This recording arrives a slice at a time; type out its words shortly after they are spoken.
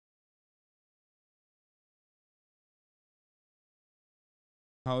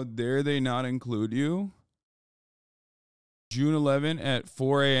How dare they not include you? June 11 at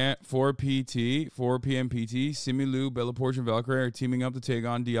 4 a.m. 4 p.m. PT. SimuLiu, bellapoarch, and Valkyrae are teaming up to take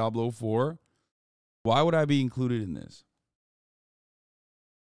on Diablo 4. Why would I be included in this?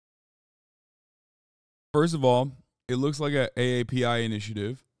 First of all, it looks like a AAPI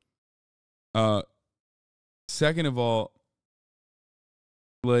initiative. Second of all,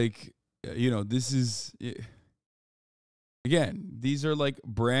 like, you know, this is, again, these are like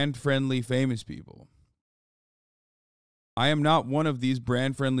brand-friendly famous people. I am not one of these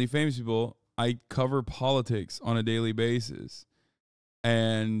brand-friendly famous people. I cover politics on a daily basis.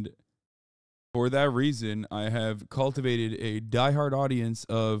 And for that reason, I have cultivated a diehard audience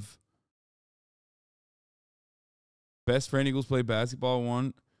of best friend equals play basketball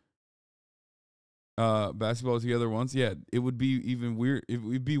one. Basketball together once. Yeah, it would be even weird. It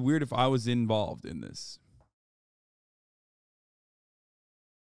would be weird if I was involved in this.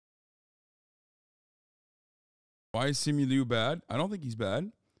 Why is SimuLiu bad? I don't think he's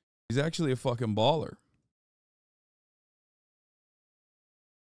bad. He's actually a fucking baller.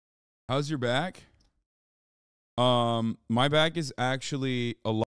 How's your back? My back is actually a lot.